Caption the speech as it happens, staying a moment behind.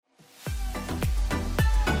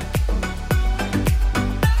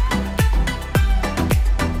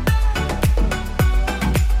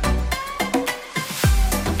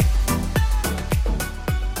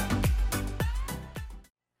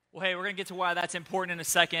going to get to why that's important in a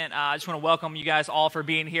second. I just want to welcome you guys all for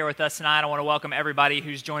being here with us tonight. I want to welcome everybody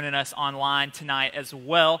who's joining us online tonight as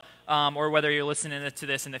well, or whether you're listening to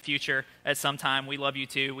this in the future at some time. We love you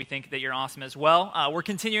too. We think that you're awesome as well. We're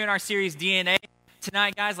continuing our series DNA.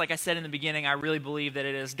 Tonight, guys, like I said in the beginning, I really believe that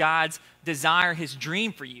it is God's desire, His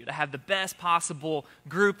dream for you to have the best possible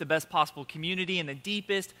group, the best possible community, and the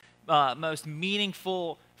deepest, most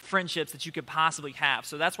meaningful friendships that you could possibly have.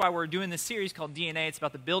 So that's why we're doing this series called DNA. It's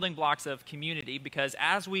about the building blocks of community, because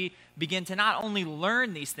as we begin to not only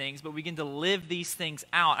learn these things, but we begin to live these things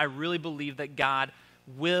out, I really believe that God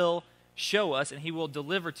will show us and He will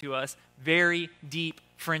deliver to us very deep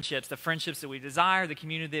friendships, the friendships that we desire, the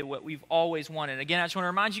community that what we've always wanted. Again, I just want to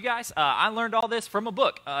remind you guys, I learned all this from a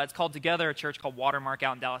book. It's called Together. A church called Watermark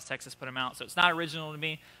out in Dallas, Texas put them out, so it's not original to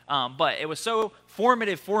me, but it was so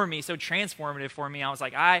formative for me, so transformative for me. I was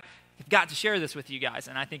like, I have got to share this with you guys,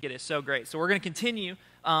 and I think it is so great. So we're going to continue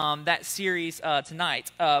that series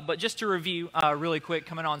tonight, but just to review really quick,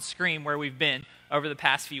 coming on screen where we've been over the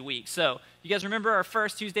past few weeks. So you guys remember our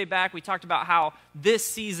first Tuesday back, we talked about how this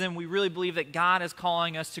season we really believe that God is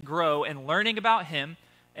calling us to grow and learning about Him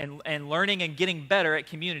and learning and getting better at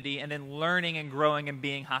community, and then learning and growing and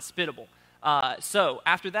being hospitable. So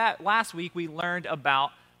after that, last week we learned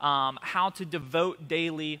about how to devote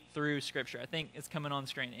daily through Scripture. I think it's coming on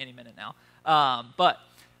screen any minute now. But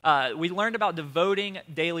we learned about devoting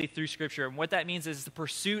daily through Scripture, and what that means is the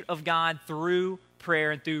pursuit of God through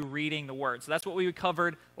prayer and through reading the Word. So that's what we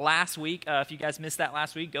covered last week. If you guys missed that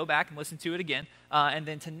last week, go back and listen to it again. And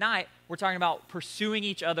then tonight, we're talking about pursuing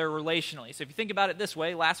each other relationally. So if you think about it this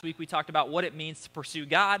way, last week we talked about what it means to pursue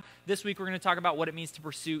God. This week we're going to talk about what it means to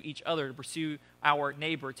pursue each other, to pursue our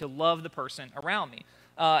neighbor, to love the person around me.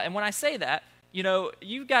 And when I say that, you know,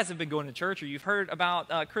 you guys have been going to church or you've heard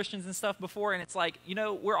about Christians and stuff before, and it's like, you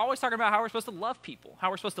know, we're always talking about how we're supposed to love people,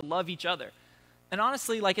 how we're supposed to love each other. And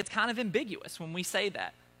honestly, like, it's kind of ambiguous when we say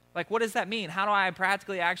that. Like, what does that mean? How do I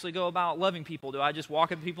practically actually go about loving people? Do I just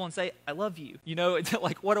walk up to people and say, I love you? You know, it's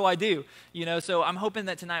like, what do I do? You know, so I'm hoping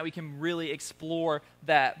that tonight we can really explore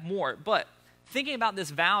that more. But thinking about this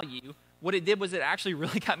value, what it did was it actually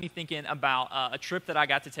really got me thinking about a trip that I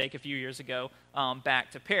got to take a few years ago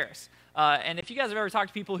back to Paris. And if you guys have ever talked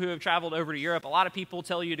to people who have traveled over to Europe, a lot of people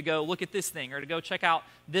tell you to go look at this thing, or to go check out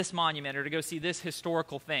this monument, or to go see this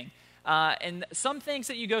historical thing. And some things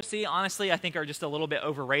that you go see, honestly, I think are just a little bit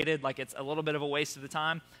overrated. Like, it's a little bit of a waste of the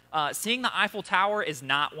time. Seeing the Eiffel Tower is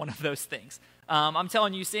not one of those things. I'm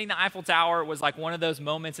telling you, seeing the Eiffel Tower was like one of those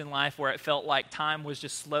moments in life where it felt like time was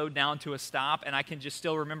just slowed down to a stop, and I can just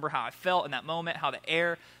still remember how I felt in that moment, how the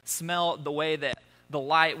air smelled, the way that the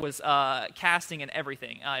light was casting and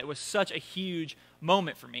everything. It was such a huge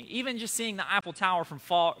moment for me. Even just seeing the Eiffel Tower from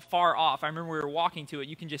far off, I remember we were walking to it,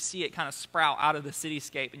 you can just see it kind of sprout out of the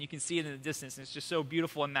cityscape, and you can see it in the distance, and it's just so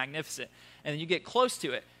beautiful and magnificent. And then you get close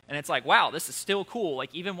to it, and it's like, wow, this is still cool.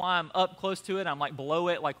 Like, even while I'm up close to it, I'm like below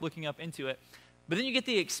it, like looking up into it. But then you get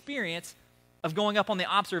the experience of going up on the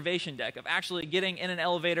observation deck, of actually getting in an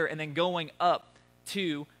elevator and then going up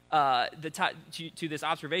to to this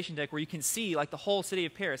observation deck where you can see like the whole city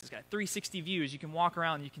of Paris. It's got 360 views. You can walk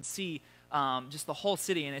around and you can see just the whole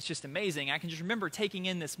city, and it's just amazing. I can just remember taking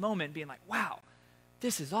in this moment and being like, wow,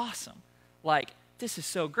 this is awesome. Like, this is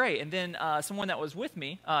so great. And then someone that was with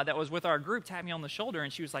me, that was with our group, tapped me on the shoulder,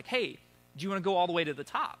 and she was like, hey, do you want to go all the way to the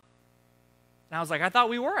top? And I was like, I thought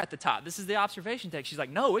we were at the top. This is the observation deck. She's like,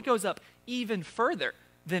 no, it goes up even further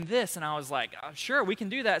than this. And I was like, sure, we can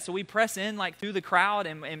do that. So we press in like through the crowd,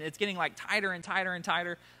 and it's getting like tighter and tighter and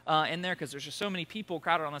tighter in there, because there's just so many people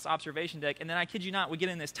crowded on this observation deck. And then I kid you not, we get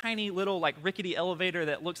in this tiny little like rickety elevator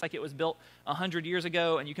that looks like it was built 100 years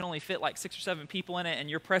ago, and you can only fit like 6 or 7 people in it, and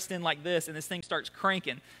you're pressed in like this, and this thing starts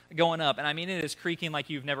cranking, going up. And I mean, it is creaking like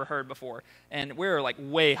you've never heard before. And we're like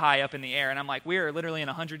way high up in the air, and I'm like, we're literally in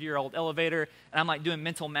a 100-year-old elevator, and I'm like doing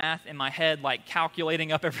mental math in my head, like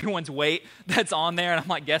calculating up everyone's weight that's on there, and I'm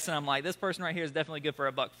like guessing, I'm like, this person right here is definitely good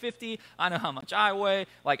for $150. I know how much I weigh.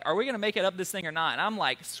 Like, are we going to make it up this thing or not? And I'm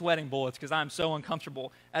like sweating bullets because I'm so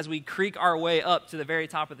uncomfortable as we creak our way up to the very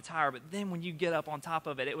top of the tower. But then when you get up on top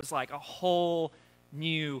of it, it was like a whole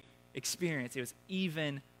new experience. It was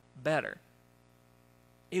even better.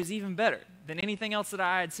 It was even better than anything else that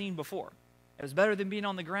I had seen before. It was better than being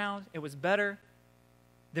on the ground. It was better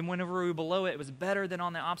than whenever we were below it. It was better than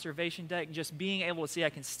on the observation deck. Just being able to see, I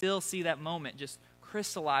can still see that moment just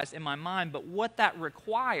crystallized in my mind. But what that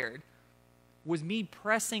required was me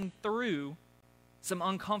pressing through some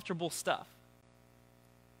uncomfortable stuff.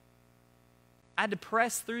 I had to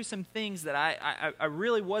press through some things that I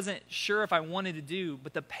really wasn't sure if I wanted to do,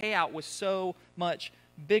 but the payout was so much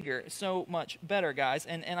bigger, so much better, guys.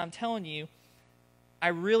 And I'm telling you, I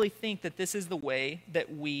really think that this is the way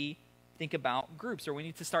that we think about groups, or we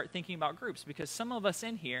need to start thinking about groups, because some of us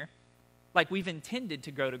in here, like, we've intended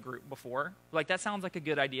to go to group before. Like, that sounds like a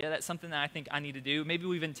good idea. That's something that I think I need to do. Maybe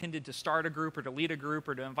we've intended to start a group or to lead a group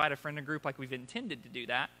or to invite a friend to a group. Like, we've intended to do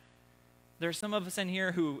that. There's some of us in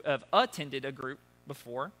here who have attended a group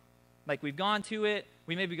before. Like, we've gone to it.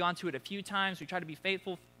 We maybe gone to it a few times. We try to be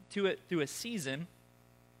faithful to it through a season.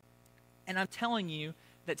 And I'm telling you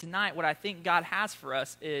that tonight what I think God has for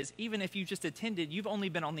us is, even if you just attended, you've only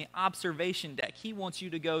been on the observation deck. He wants you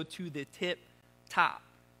to go to the tip top.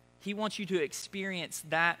 He wants you to experience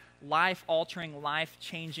that life-altering,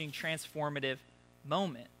 life-changing, transformative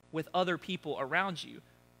moment with other people around you.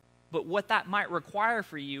 But what that might require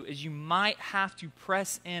for you is you might have to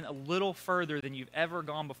press in a little further than you've ever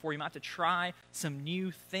gone before. You might have to try some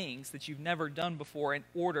new things that you've never done before in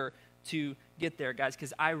order to get there, guys,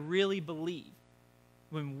 because I really believe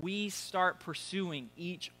when we start pursuing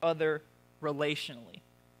each other relationally,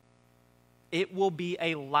 it will be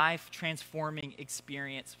a life-transforming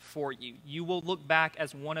experience for you. You will look back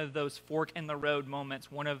as one of those fork-in-the-road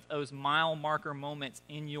moments, one of those mile marker moments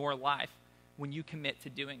in your life when you commit to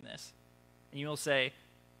doing this. And you'll say,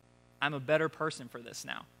 I'm a better person for this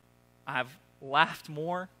now. I've laughed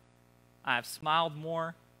more. I've smiled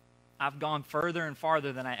more. I've gone further and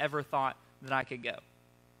farther than I ever thought that I could go.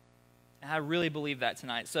 And I really believe that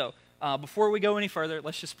tonight. So before we go any further,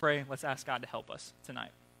 let's just pray. Let's ask God to help us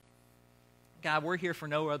tonight. God, we're here for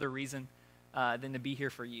no other reason than to be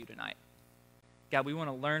here for you tonight. God, we want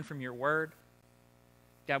to learn from your word.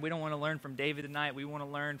 God, we don't want to learn from David tonight. We want to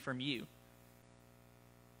learn from you.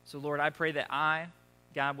 So, Lord, I pray that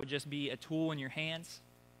God, would just be a tool in your hands.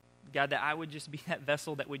 God, that I would just be that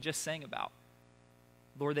vessel that we just sang about.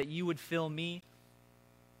 Lord, that you would fill me,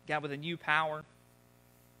 God, with a new power.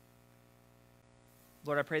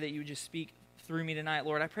 Lord, I pray that you would just speak through me tonight.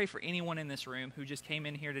 Lord, I pray for anyone in this room who just came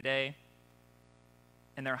in here today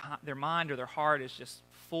and their mind or their heart is just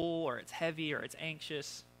full, or it's heavy, or it's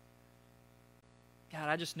anxious. God,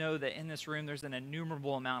 I just know that in this room there's an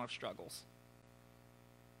innumerable amount of struggles.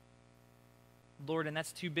 Lord, and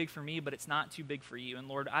that's too big for me, but it's not too big for you. And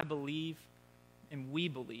Lord, I believe, and we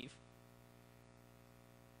believe,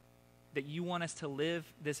 that you want us to live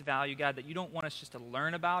this value, God, that you don't want us just to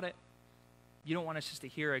learn about it. You don't want us just to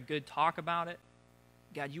hear a good talk about it.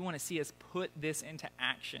 God, you want to see us put this into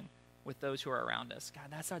action with those who are around us. God,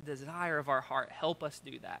 that's our desire of our heart. Help us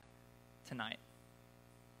do that tonight.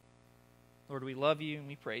 Lord, we love you and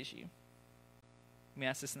we praise you. We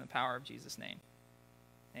ask this in the power of Jesus' name.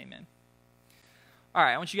 Amen. All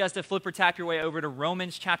right, I want you guys to flip or tap your way over to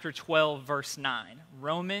Romans chapter 12, verse 9.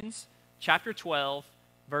 Romans chapter 12,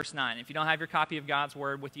 verse 9. If you don't have your copy of God's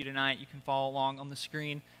Word with you tonight, you can follow along on the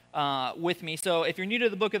screen with me. So if you're new to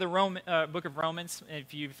the book of Romans,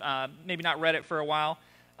 if you've maybe not read it for a while,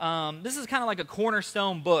 this is kind of like a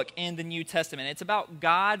cornerstone book in the New Testament. It's about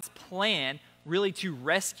God's plan really to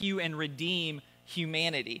rescue and redeem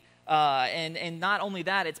humanity. And not only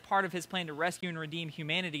that, it's part of his plan to rescue and redeem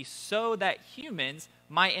humanity so that humans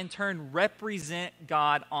might in turn represent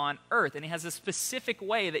God on earth. And he has a specific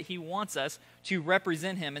way that he wants us to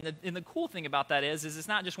represent him. And the cool thing about that is it's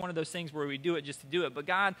not just one of those things where we do it just to do it, but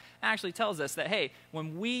God actually tells us that, hey,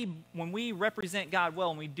 when we represent God well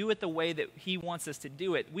and we do it the way that he wants us to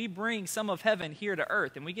do it, we bring some of heaven here to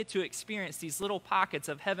earth, and we get to experience these little pockets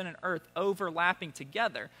of heaven and earth overlapping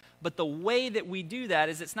together. But the way that we do that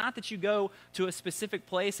is it's not that you go to a specific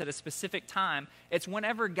place at a specific time. It's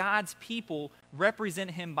whenever God's people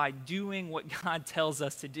represent him by doing what God tells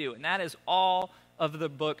us to do. And that is all of the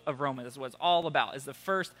book of Romans. That's what it's all about. Is the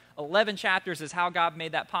first 11 chapters is how God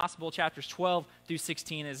made that possible. Chapters 12 through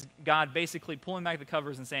 16 is God basically pulling back the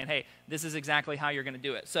covers and saying, hey, this is exactly how you're going to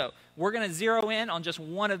do it. So we're going to zero in on just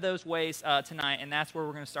one of those ways tonight, and that's where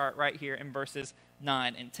we're going to start right here in verses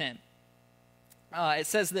 9 and 10. It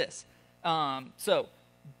says this, so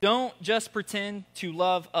don't just pretend to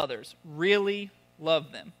love others, really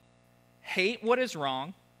love them. Hate what is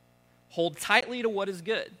wrong, hold tightly to what is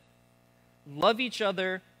good. Love each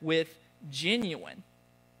other with genuine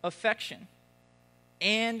affection,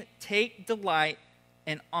 and take delight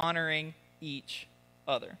in honoring each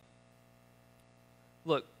other.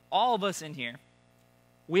 Look, all of us in here,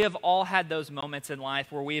 we have all had those moments in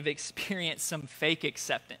life where we have experienced some fake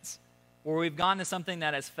acceptance, where we've gone to something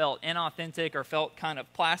that has felt inauthentic or felt kind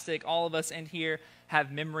of plastic. All of us in here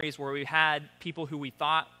have memories where we had people who we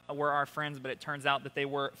thought were our friends, but it turns out that they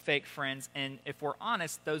were fake friends. And if we're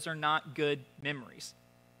honest, those are not good memories.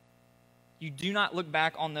 You do not look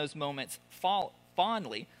back on those moments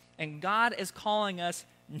fondly. And God is calling us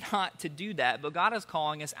not to do that, but God is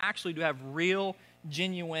calling us actually to have real,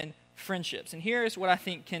 genuine friendships. And here's what I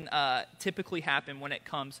think can typically happen when it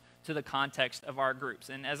comes to the context of our groups.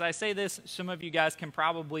 And as I say this, some of you guys can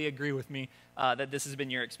probably agree with me that this has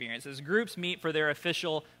been your experience. As groups meet for their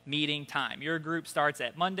official meeting time, your group starts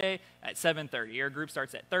at Monday at 7:30. Your group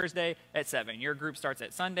starts at Thursday at 7. Your group starts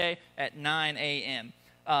at Sunday at 9 a.m.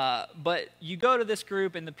 But you go to this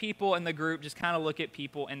group, and the people in the group just kind of look at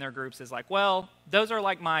people in their groups as like, well, those are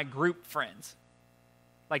like my group friends.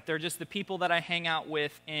 Like, they're just the people that I hang out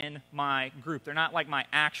with in my group. They're not like my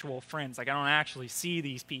actual friends. Like, I don't actually see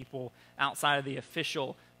these people outside of the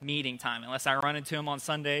official meeting time unless I run into them on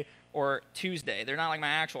Sunday or Tuesday. They're not like my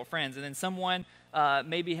actual friends. And then someone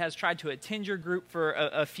maybe has tried to attend your group for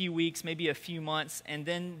a few weeks, maybe a few months, and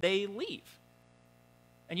then they leave.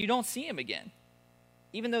 And you don't see them again.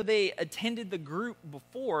 Even though they attended the group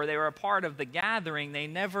before, they were a part of the gathering, they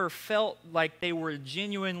never felt like they were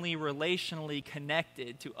genuinely relationally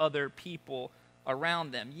connected to other people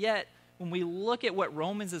around them. Yet, when we look at what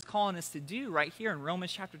Romans is calling us to do right here in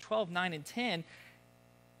Romans chapter 12, 9, and 10,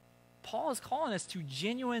 Paul is calling us to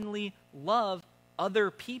genuinely love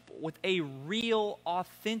other people with a real,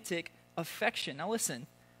 authentic affection. Now listen,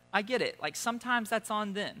 I get it. Like, sometimes that's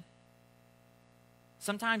on them.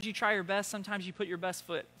 Sometimes you try your best, sometimes you put your best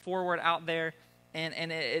foot forward out there,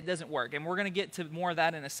 and it doesn't work. And we're going to get to more of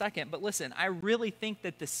that in a second. But listen, I really think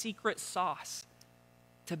that the secret sauce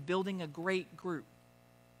to building a great group,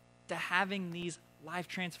 to having these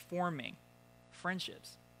life-transforming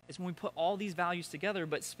friendships, is when we put all these values together.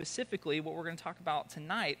 But specifically, what we're going to talk about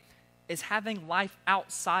tonight is having life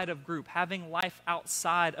outside of group, having life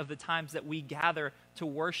outside of the times that we gather to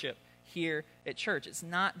worship here at church. It's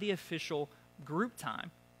not the official group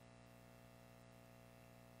time.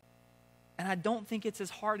 And I don't think it's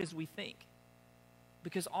as hard as we think.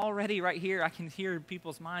 Because already right here, I can hear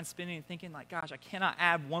people's minds spinning and thinking like, gosh, I cannot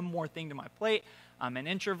add one more thing to my plate. I'm an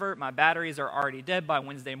introvert. My batteries are already dead by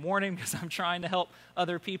Wednesday morning because I'm trying to help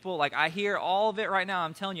other people. Like, I hear all of it right now.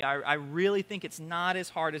 I'm telling you, I really think it's not as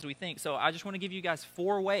hard as we think. So I just want to give you guys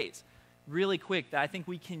 4 ways really quick that I think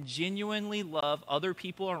we can genuinely love other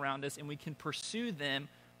people around us and we can pursue them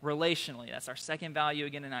relationally. That's our second value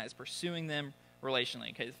again tonight, is pursuing them relationally.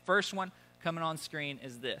 Okay, the first one coming on screen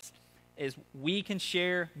is this, is we can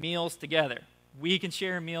share meals together. We can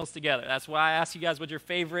share meals together. That's why I asked you guys what your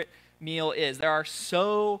favorite meal is. There are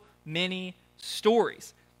so many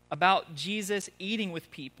stories about Jesus eating with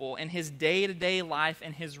people and his day-to-day life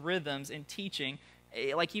and his rhythms and teaching.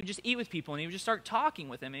 Like, he would just eat with people, and he would just start talking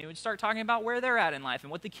with them, and he would start talking about where they're at in life and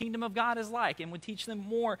what the kingdom of God is like, and would teach them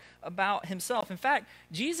more about himself. In fact,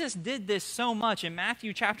 Jesus did this so much in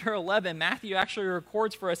Matthew chapter 11. Matthew actually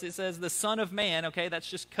records for us, it says, the Son of Man, okay, that's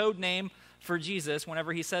just code name for Jesus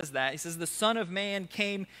whenever he says that. He says, the Son of Man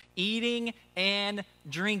came eating and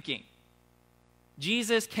drinking.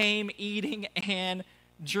 Jesus came eating and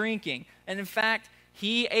drinking. And in fact,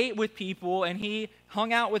 he ate with people and he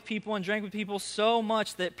hung out with people and drank with people so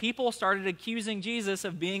much that people started accusing Jesus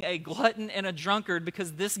of being a glutton and a drunkard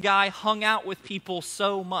because this guy hung out with people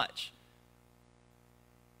so much.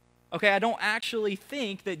 Okay, I don't actually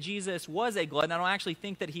think that Jesus was a glutton. I don't actually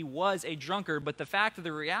think that he was a drunkard, but the fact of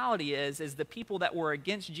the reality is the people that were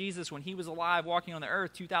against Jesus when he was alive walking on the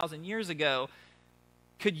earth 2,000 years ago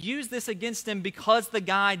could use this against him because the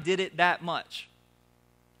guy did it that much.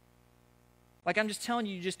 Like, I'm just telling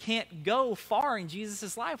you, you just can't go far in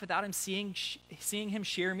Jesus' life without him seeing him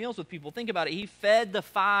share meals with people. Think about it. He fed the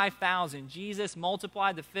 5,000. Jesus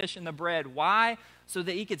multiplied the fish and the bread. Why? So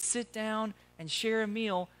that he could sit down and share a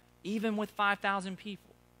meal even with 5,000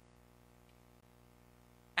 people.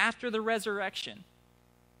 After the resurrection,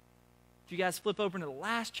 if you guys flip open to the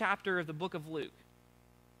last chapter of the book of Luke,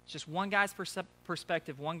 it's just one guy's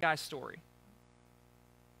perspective, one guy's story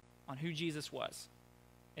on who Jesus was.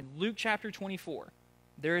 In Luke chapter 24,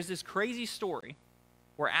 there is this crazy story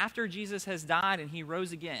where after Jesus has died and he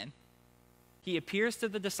rose again, he appears to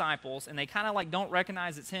the disciples and they kind of like don't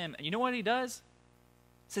recognize it's him. And you know what he does?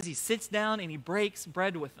 It says he sits down and he breaks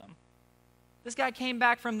bread with them. This guy came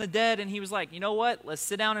back from the dead and he was like, you know what? Let's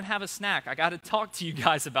sit down and have a snack. I got to talk to you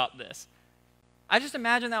guys about this. I just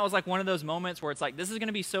imagine that was like one of those moments where it's like, this is going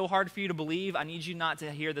to be so hard for you to believe. I need you not to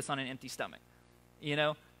hear this on an empty stomach. You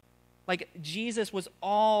know? Like, Jesus was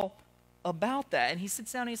all about that. And he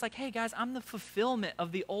sits down and he's like, hey, guys, I'm the fulfillment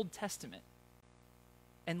of the Old Testament.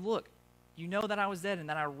 And look, you know that I was dead and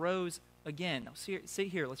that I rose again. Now, sit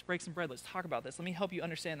here. Let's break some bread. Let's talk about this. Let me help you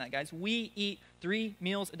understand that, guys. We eat 3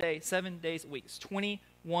 meals a day, 7 days a week. It's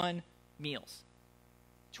 21 meals.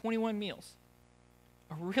 21 meals.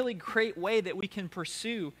 a really great way that we can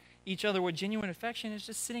pursue each other with genuine affection is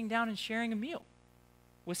just sitting down and sharing a meal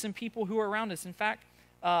with some people who are around us. In fact,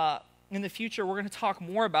 in the future, we're going to talk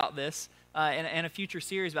more about this in a future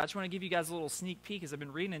series, but I just want to give you guys a little sneak peek as I've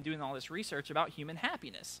been reading and doing all this research about human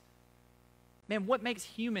happiness. Man, what makes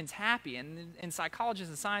humans happy? And psychologists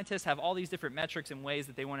and scientists have all these different metrics and ways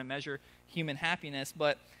that they want to measure human happiness,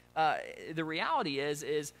 but the reality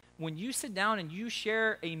is when you sit down and you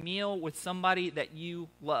share a meal with somebody that you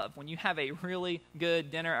love, when you have a really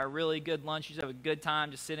good dinner, a really good lunch, you just have a good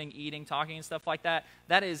time just sitting, eating, talking, and stuff like that,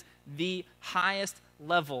 that is the highest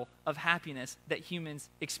level of happiness that humans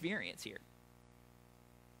experience here.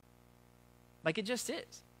 Like, it just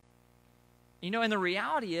is. You know, and the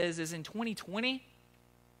reality is in 2020,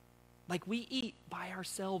 like, we eat by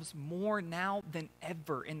ourselves more now than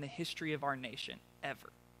ever in the history of our nation.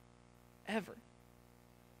 Ever.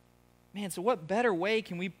 Man, so what better way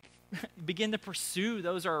can we begin to pursue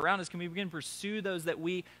those who are around us? Can we begin to pursue those that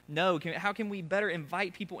we know? How can we better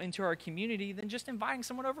invite people into our community than just inviting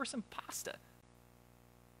someone over some pasta?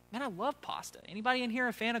 Man, I love pasta. Anybody in here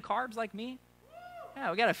a fan of carbs like me?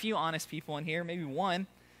 Yeah, we got a few honest people in here, maybe one.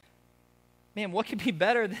 Man, what could be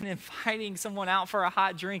better than inviting someone out for a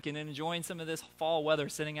hot drink and enjoying some of this fall weather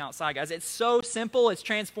sitting outside, guys? It's so simple, it's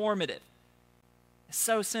transformative. It's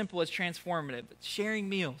so simple, it's transformative. But sharing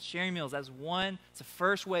meals, it's the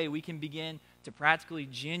first way we can begin to practically,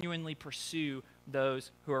 genuinely pursue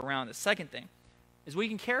those who are around us. Second thing is we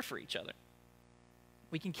can care for each other.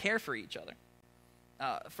 1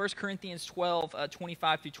 Corinthians 12,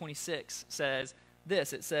 25 through 26 says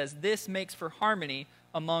this. It says, "This makes for harmony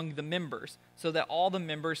among the members, so that all the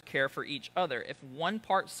members care for each other. If one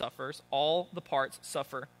part suffers, all the parts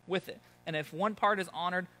suffer with it. And if one part is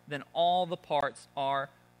honored, then all the parts are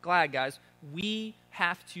glad." Guys, we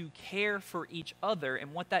have to care for each other,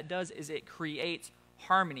 and what that does is it creates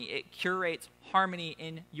harmony. It curates harmony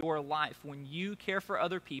in your life. When you care for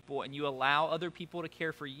other people and you allow other people to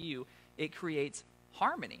care for you, it creates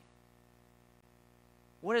harmony.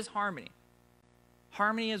 What is harmony?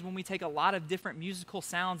 Harmony is when we take a lot of different musical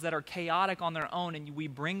sounds that are chaotic on their own and we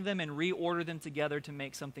bring them and reorder them together to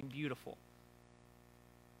make something beautiful.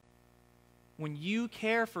 When you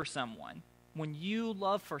care for someone, when you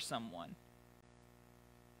love for someone,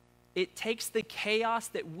 it takes the chaos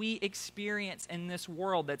that we experience in this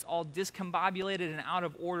world that's all discombobulated and out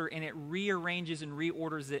of order, and it rearranges and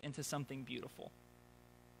reorders it into something beautiful.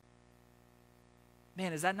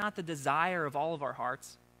 Man, is that not the desire of all of our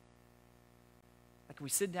hearts? Like, we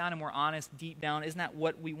sit down and we're honest deep down. Isn't that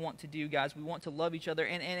what we want to do, guys? We want to love each other,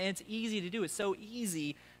 and it's easy to do. It's so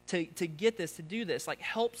easy to get this, to do this. Like,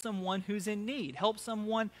 help someone who's in need. Help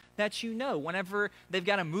someone that you know. Whenever they've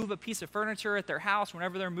got to move a piece of furniture at their house,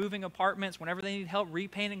 whenever they're moving apartments, whenever they need help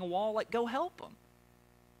repainting a wall, like, go help them.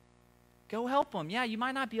 Go help them. Yeah, you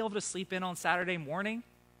might not be able to sleep in on Saturday morning,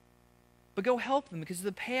 but go help them, because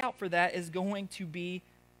the payout for that is going to be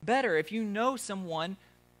better. If you know someone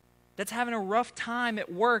that's having a rough time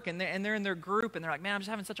at work and they're in their group and they're like, "Man, I'm just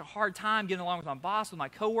having such a hard time getting along with my boss, with my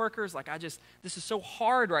coworkers. Like, this is so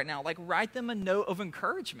hard right now." Like, write them a note of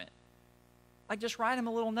encouragement. Like, just write them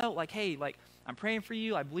a little note like, "Hey, like, I'm praying for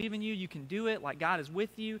you. I believe in you. You can do it. Like, God is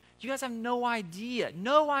with you." You guys have no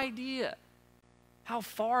idea how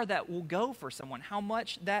far that will go for someone, how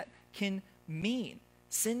much that can mean.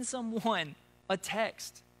 Send someone a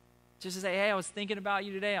text just to say, "Hey, I was thinking about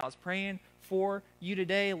you today. I was praying for you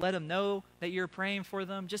today." Let them know that you're praying for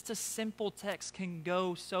them. Just a simple text can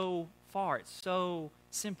go so far. It's so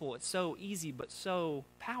simple. It's so easy, but so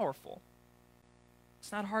powerful.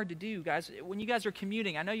 It's not hard to do, guys. When you guys are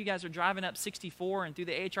commuting, I know you guys are driving up 64 and through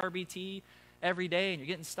the HRBT every day and you're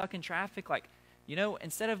getting stuck in traffic. Like, you know,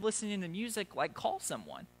 instead of listening to music, like, call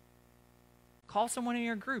someone. Call someone in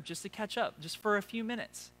your group just to catch up, just for a few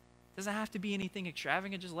minutes. Doesn't have to be anything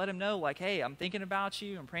extravagant. Just let them know, like, "Hey, I'm thinking about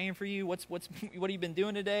you. I'm praying for you. What have you been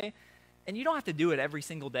doing today?" And you don't have to do it every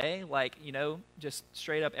single day, like, you know, just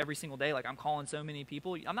straight up every single day, like, "I'm calling so many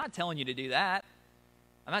people." I'm not telling you to do that.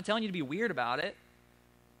 I'm not telling you to be weird about it.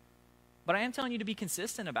 But I am telling you to be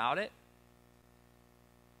consistent about it.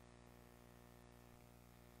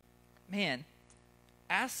 Man,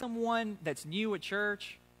 ask someone that's new at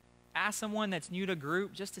church, ask someone that's new to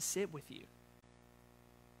group just to sit with you.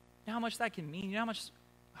 You know how much that can mean? You know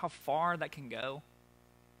how far that can go?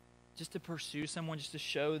 Just to pursue someone, just to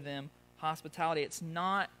show them hospitality. It's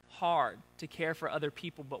not hard to care for other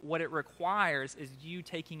people, but what it requires is you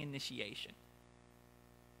taking initiation.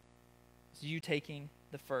 It's you taking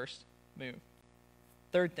the first move.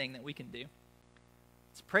 Third thing that we can do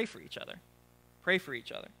is pray for each other. Pray for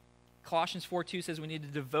each other. Colossians 4:2 says we need to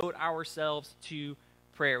devote ourselves to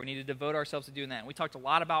prayer. We need to devote ourselves to doing that. And we talked a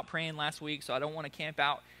lot about praying last week, so I don't want to camp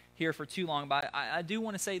out here for too long, but I do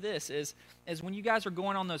want to say this, is when you guys are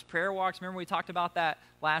going on those prayer walks, remember we talked about that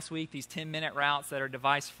last week, these 10-minute routes that are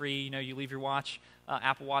device-free. You know, you leave your watch,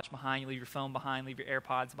 Apple Watch behind, you leave your phone behind, leave your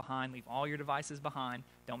AirPods behind, leave all your devices behind.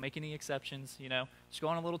 Don't make any exceptions, you know. Just go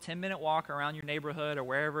on a little 10-minute walk around your neighborhood or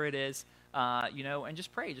wherever it is, you know, and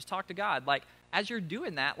just pray. Just talk to God. Like, as you're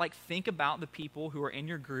doing that, like, think about the people who are in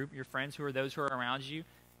your group, your friends who are those who are around you,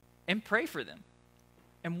 and pray for them.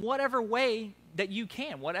 And whatever way that you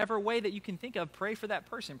can, whatever way that you can think of, pray for that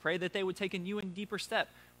person. Pray that they would take a new and deeper step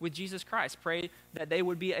with Jesus Christ. Pray that they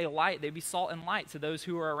would be a light, they'd be salt and light to those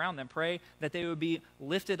who are around them. Pray that they would be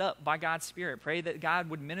lifted up by God's Spirit. Pray that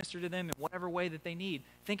God would minister to them in whatever way that they need.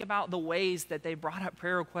 Think about the ways that they brought up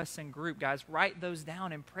prayer requests in group, guys. Write those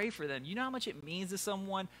down and pray for them. You know how much it means to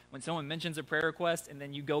someone when someone mentions a prayer request and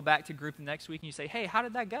then you go back to group the next week and you say, hey, how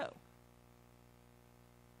did that go?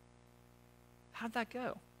 How'd that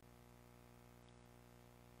go?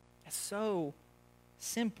 It's so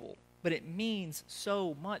simple, but it means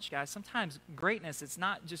so much, guys. Sometimes greatness, it's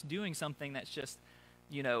not just doing something that's just,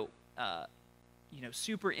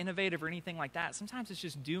 super innovative or anything like that. Sometimes it's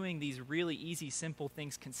just doing these really easy, simple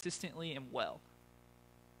things consistently and well.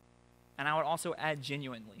 And I would also add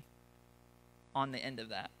genuinely on the end of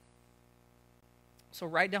that. So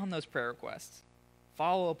write down those prayer requests.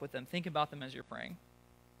 Follow up with them. Think about them as you're praying.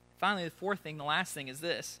 Finally, the fourth thing, the last thing is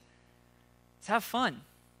this. It's have fun.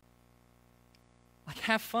 Like,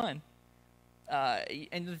 have fun.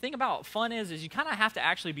 And the thing about fun is you kind of have to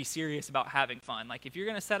actually be serious about having fun. Like, if you're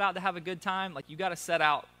going to set out to have a good time, like, you got to set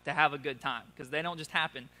out to have a good time because they don't just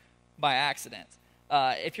happen by accident.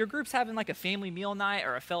 If your group's having, like, a family meal night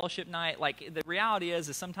or a fellowship night, like, the reality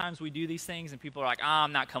is sometimes we do these things and people are like,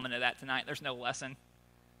 I'm not coming to that tonight. There's no lesson.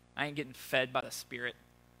 I ain't getting fed by the Spirit.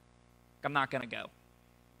 I'm not going to go.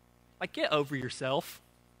 Like, get over yourself,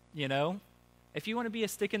 you know? If you want to be a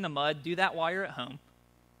stick in the mud, do that while you're at home,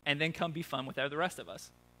 and then come be fun with the rest of us.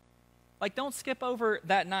 Like, don't skip over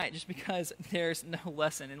that night just because there's no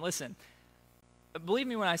lesson. And listen, believe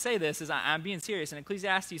me when I say this, I'm being serious. In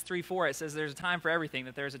Ecclesiastes 3:4, it says there's a time for everything,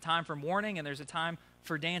 that there's a time for mourning and there's a time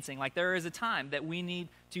for dancing. Like, there is a time that we need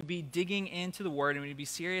to be digging into the Word, and we need to be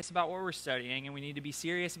serious about what we're studying, and we need to be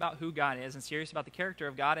serious about who God is and serious about the character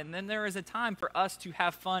of God. And then there is a time for us to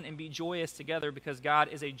have fun and be joyous together because God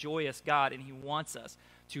is a joyous God, and He wants us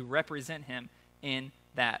to represent Him in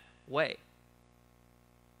that way.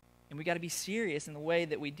 And we got to be serious in the way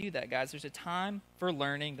that we do that, guys. There's a time for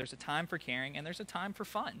learning, there's a time for caring, and there's a time for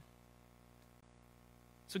fun.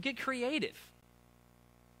 So get creative.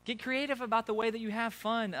 Get creative about the way that you have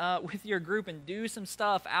fun with your group and do some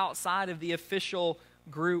stuff outside of the official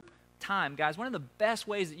group time. Guys, one of the best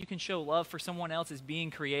ways that you can show love for someone else is being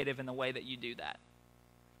creative in the way that you do that.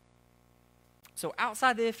 So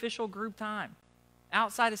outside the official group time,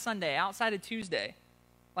 outside of Sunday, outside of Tuesday,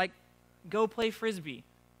 like, go play Frisbee.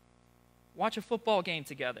 Watch a football game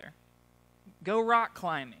together. Go rock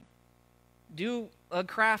climbing. Do a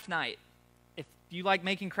craft night if you like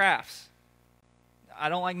making crafts. I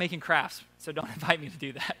don't like making crafts, so don't invite me to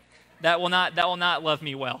do that. That will not love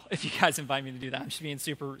me well if you guys invite me to do that. I'm just being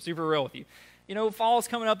super, super real with you. You know, fall's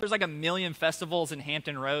coming up. There's like a million festivals in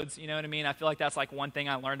Hampton Roads. You know what I mean? I feel like that's like one thing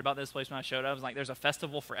I learned about this place when I showed up. I was like, there's a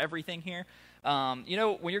festival for everything here. You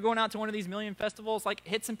know, when you're going out to one of these million festivals, like,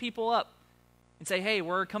 hit some people up and say, hey,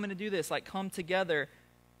 we're coming to do this. Like, come together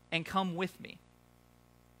and come with me.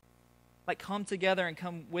 Like, come together and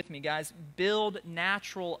come with me, guys. Build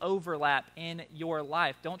natural overlap in your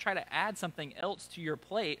life. Don't try to add something else to your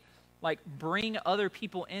plate. Like, bring other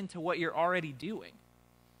people into what you're already doing.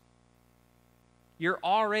 You're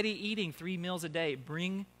already eating 3 meals a day.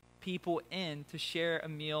 Bring people in to share a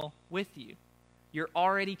meal with you. You're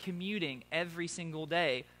already commuting every single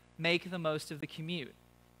day. Make the most of the commute.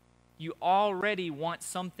 You already want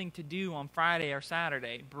something to do on Friday or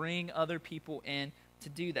Saturday. Bring other people in to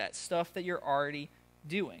do that. Stuff that you're already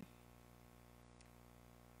doing.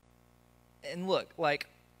 And look, like,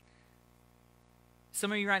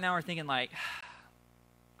 some of you right now are thinking, like,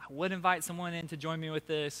 I would invite someone in to join me with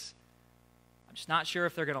this. I'm just not sure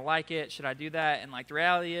if they're going to like it. Should I do that? And, like, the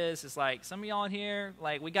reality is like, some of y'all in here,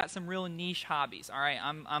 like, we got some real niche hobbies, all right?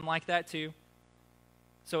 I'm like that too.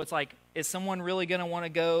 So it's like, is someone really going to want to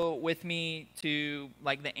go with me to,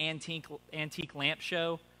 like, the antique lamp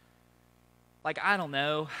show? Like, I don't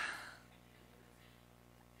know.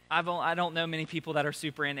 I don't know many people that are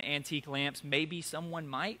super into antique lamps. Maybe someone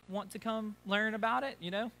might want to come learn about it,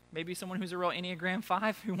 you know? Maybe someone who's a real Enneagram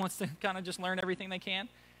 5 who wants to kind of just learn everything they can.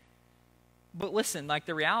 But listen, like,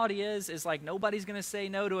 the reality is like, nobody's going to say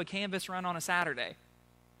no to a canvas run on a Saturday.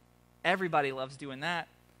 Everybody loves doing that.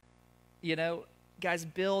 You know, guys,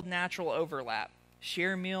 build natural overlap.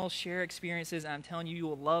 Share meals, share experiences, and I'm telling you, you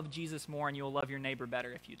will love Jesus more and you will love your neighbor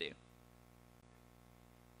better if you do.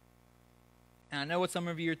 And I know what some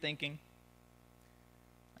of you are thinking.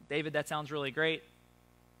 David, that sounds really great.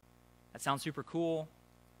 That sounds super cool.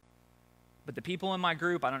 But the people in my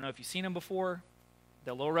group, I don't know if you've seen them before,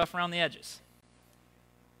 they're a little rough around the edges.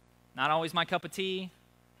 Not always my cup of tea.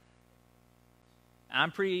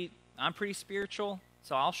 I'm pretty spiritual,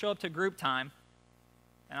 so I'll show up to group time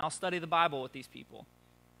and I'll study the Bible with these people.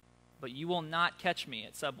 But you will not catch me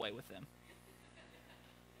at Subway with them.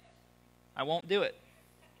 I won't do it.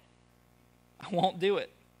 I won't do it.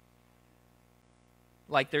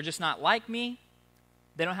 Like, they're just not like me.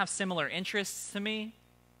 They don't have similar interests to me.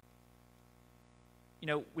 You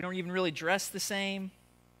know, we don't even really dress the same.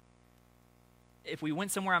 If we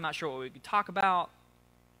went somewhere, I'm not sure what we could talk about.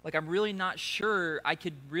 Like, I'm really not sure I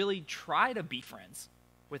could really try to be friends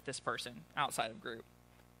with this person outside of group.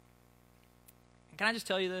 And can I just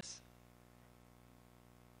tell you this?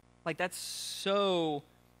 Like, that's so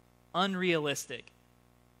unrealistic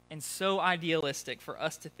and so idealistic for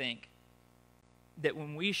us to think that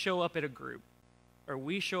when we show up at a group, or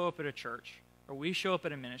we show up at a church, or we show up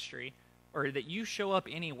at a ministry, or that you show up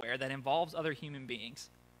anywhere that involves other human beings,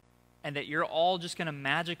 and that you're all just going to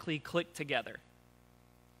magically click together.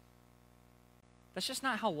 That's just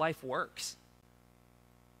not how life works.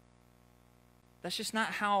 That's just not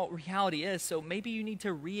how reality is. So maybe you need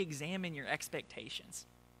to re-examine your expectations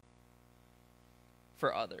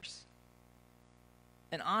for others.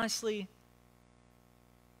 And honestly,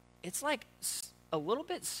 it's like a little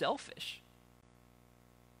bit selfish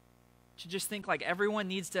to just think like everyone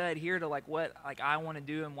needs to adhere to like what like I want to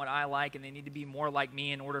do and what I like, and they need to be more like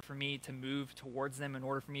me in order for me to move towards them, in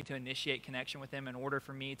order for me to initiate connection with them, in order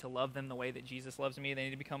for me to love them the way that Jesus loves me. They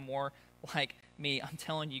need to become more like me. I'm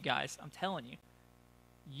telling you guys,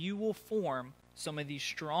 you will form some of the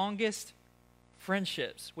strongest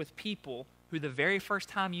friendships with people who the very first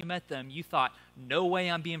time you met them, you thought, no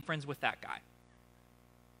way I'm being friends with that guy.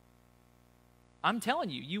 I'm telling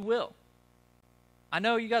you, you will. I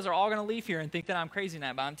know you guys are all going to leave here and think that I'm crazy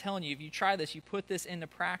now, but I'm telling you, if you try this, you put this into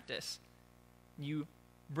practice, you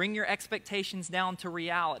bring your expectations down to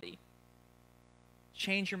reality,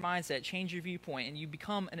 change your mindset, change your viewpoint, and you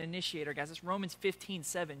become an initiator. Guys, it's Romans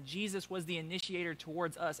 15:7. Jesus was the initiator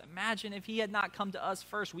towards us. Imagine if he had not come to us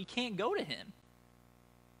first. We can't go to him.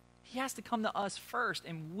 He has to come to us first,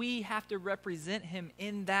 and we have to represent him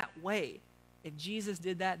in that way. If Jesus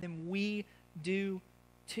did that, then we do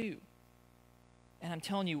too. And I'm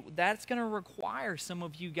telling you, that's going to require some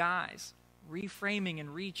of you guys reframing and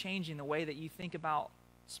rechanging the way that you think about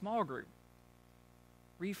small group.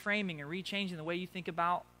 Reframing and rechanging the way you think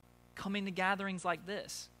about coming to gatherings like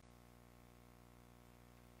this.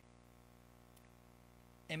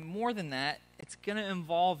 And more than that, it's going to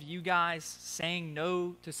involve you guys saying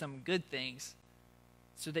no to some good things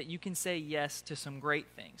so that you can say yes to some great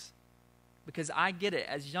things. Because I get it.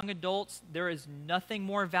 As young adults, there is nothing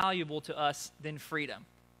more valuable to us than freedom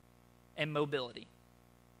and mobility.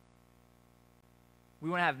 We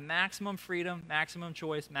want to have maximum freedom, maximum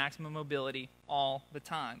choice, maximum mobility all the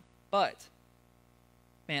time. But,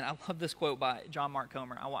 man, I love this quote by John Mark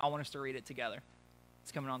Comer. I want us to read it together.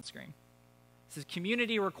 It's coming on the screen. It says,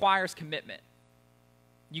 community requires commitment.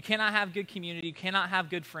 You cannot have good community, you cannot have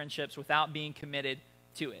good friendships without being committed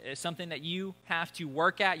to it. It's something that you have to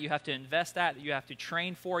work at, you have to invest at, that you have to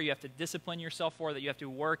train for, you have to discipline yourself for, that you have to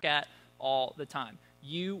work at all the time.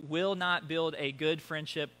 You will not build a good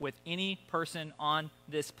friendship with any person on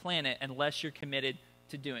this planet unless you're committed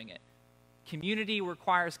to doing it. Community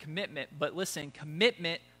requires commitment, but listen,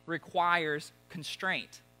 commitment requires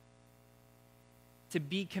constraint. To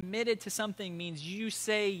be committed to something means you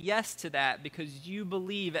say yes to that because you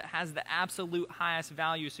believe it has the absolute highest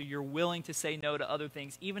value, so you're willing to say no to other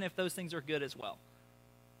things, even if those things are good as well.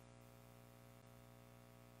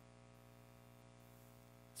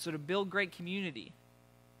 So to build great community,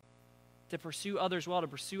 to pursue others well, to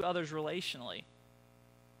pursue others relationally,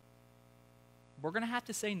 we're going to have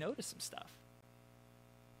to say no to some stuff.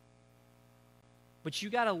 But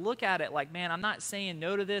you got to look at it like, man, I'm not saying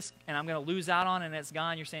no to this and I'm going to lose out on it and it's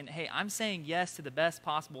gone. You're saying, hey, I'm saying yes to the best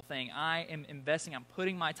possible thing. I am investing. I'm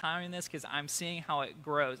putting my time in this because I'm seeing how it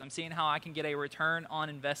grows. I'm seeing how I can get a return on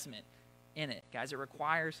investment in it. Guys, it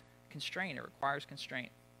requires constraint. It requires constraint.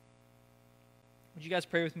 Would you guys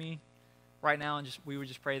pray with me right now, and we would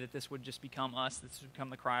just pray that this would just become us. This would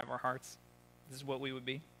become the cry of our hearts. This is what we would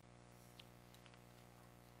be.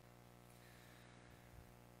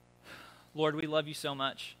 Lord, we love you so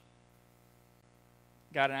much.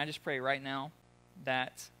 God, and I just pray right now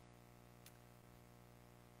that,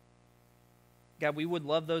 God, we would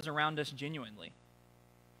love those around us genuinely.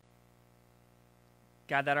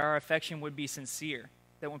 God, that our affection would be sincere,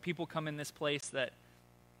 that when people come in this place that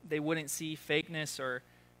they wouldn't see fakeness or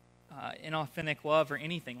inauthentic love or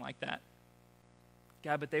anything like that.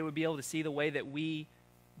 God, but they would be able to see the way that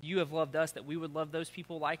you have loved us, that we would love those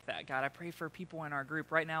people like that. God, I pray for people in our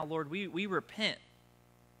group right now, Lord, we repent,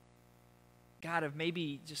 God, of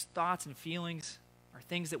maybe just thoughts and feelings or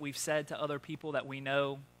things that we've said to other people that we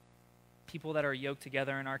know, people that are yoked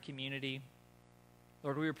together in our community.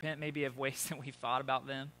 Lord, we repent maybe of ways that we've thought about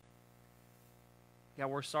them. God,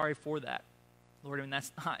 we're sorry for that. Lord, and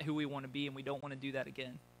that's not who we want to be, and we don't want to do that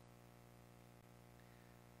again.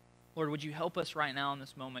 Lord, would you help us right now in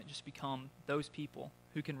this moment just become those people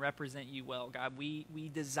who can represent you well? God, we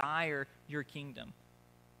desire your kingdom.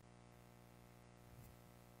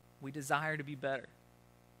 We desire to be better.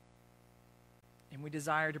 And we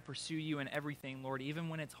desire to pursue you in everything, Lord, even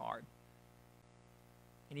when it's hard.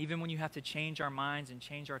 And even when you have to change our minds and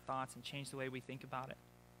change our thoughts and change the way we think about it.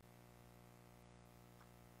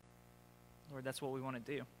 Lord, that's what we want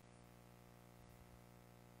to do.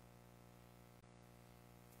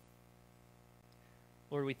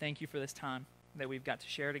 Lord, we thank you for this time that we've got to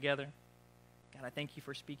share together. God, I thank you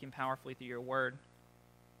for speaking powerfully through your word.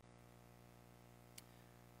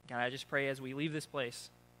 God, I just pray as we leave this place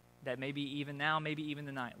that maybe even now, maybe even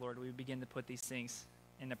tonight, Lord, we begin to put these things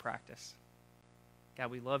into practice.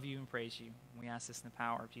 God, we love you and praise you. We ask this in the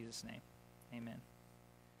power of Jesus' name. Amen.